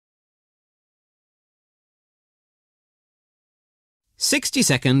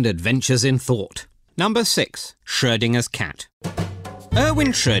60-second adventures in thought. Number 6. Schrödinger's cat. Erwin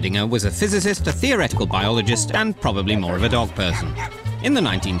Schrödinger was a physicist, a theoretical biologist, and probably more of a dog person. In the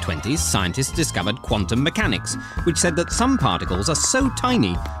 1920s, scientists discovered quantum mechanics, which said that some particles are so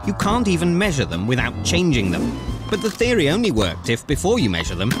tiny you can't even measure them without changing them. But the theory only worked if, before you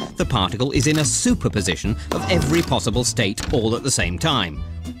measure them, the particle is in a superposition of every possible state all at the same time.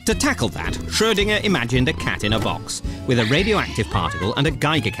 To tackle that, Schrödinger imagined a cat in a box, with a radioactive particle and a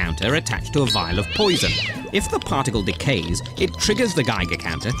Geiger counter attached to a vial of poison. If the particle decays, it triggers the Geiger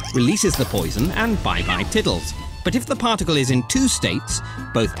counter, releases the poison, and bye-bye tiddles. But if the particle is in two states,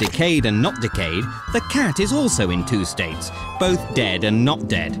 both decayed and not decayed, the cat is also in two states, both dead and not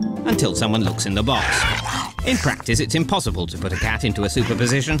dead, until someone looks in the box. In practice, it's impossible to put a cat into a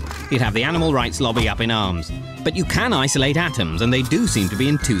superposition. You'd have the animal rights lobby up in arms. But you can isolate atoms, and they do seem to be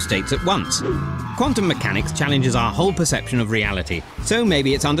in two states at once. Quantum mechanics challenges our whole perception of reality, so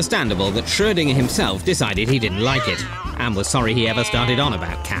maybe it's understandable that Schrödinger himself decided he didn't like it, and was sorry he ever started on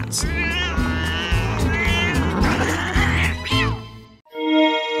about cats.